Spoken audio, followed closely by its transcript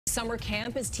Summer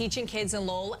camp is teaching kids in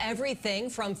Lowell everything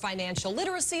from financial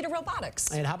literacy to robotics.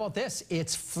 And how about this?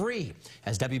 It's free.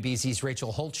 As WBZ's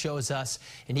Rachel Holt shows us,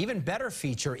 an even better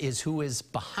feature is who is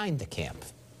behind the camp.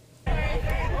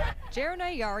 Jaron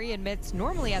Ayari admits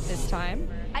normally at this time,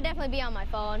 I'd definitely be on my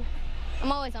phone.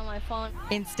 I'm always on my phone.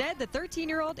 Instead, the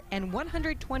 13-year-old and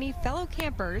 120 fellow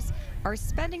campers are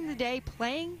spending the day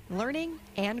playing, learning,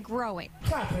 and growing.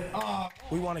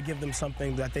 We want to give them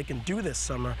something that they can do this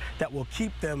summer that will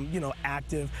keep them,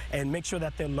 active and make sure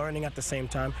that they're learning at the same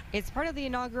time. It's part of the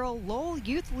inaugural Lowell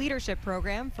Youth Leadership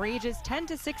Program for ages 10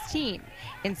 to 16,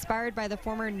 inspired by the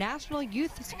former National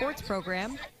Youth Sports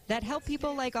Program that helped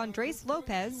people like Andres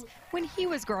Lopez when he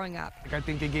was growing up. I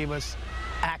think it gave us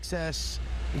access.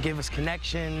 It gave us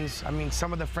connections. I mean,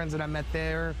 some of the friends that I met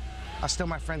there are still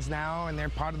my friends now, and they're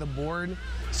part of the board.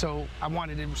 So I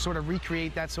wanted to sort of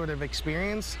recreate that sort of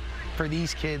experience for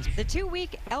these kids. The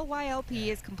 2-week LYLP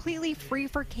is completely free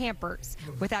for campers,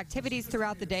 with activities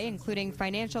throughout the day including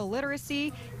financial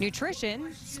literacy,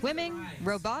 nutrition, swimming,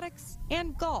 robotics,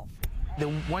 and golf. The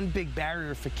one big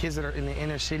barrier for kids that are in the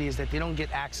inner city is that they don't get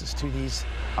access to these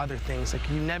other things. Like,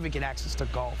 you never get access to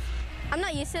golf. I'm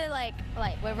not used to like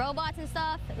with robots and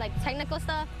stuff, like technical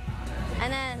stuff.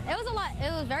 And then it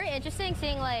was very interesting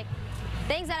seeing like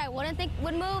things that I wouldn't think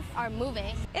would move are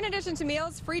moving. In addition to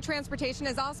meals, free transportation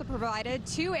is also provided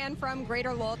to and from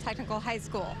Greater Lowell Technical High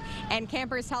School. And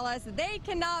campers tell us they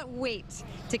cannot wait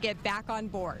to get back on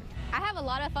board. I have a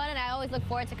lot of fun and I always look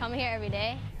forward to coming here every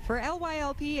day. For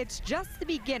LYLP, it's just the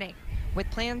beginning, with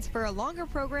plans for a longer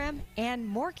program and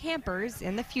more campers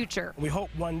in the future. We hope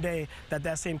one day that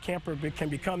that same camper can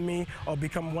become me, or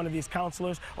become one of these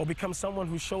counselors, or become someone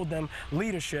who showed them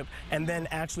leadership and then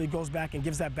actually goes back and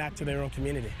gives that back to their own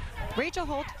community. Rachel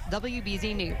Holt,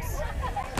 WBZ News.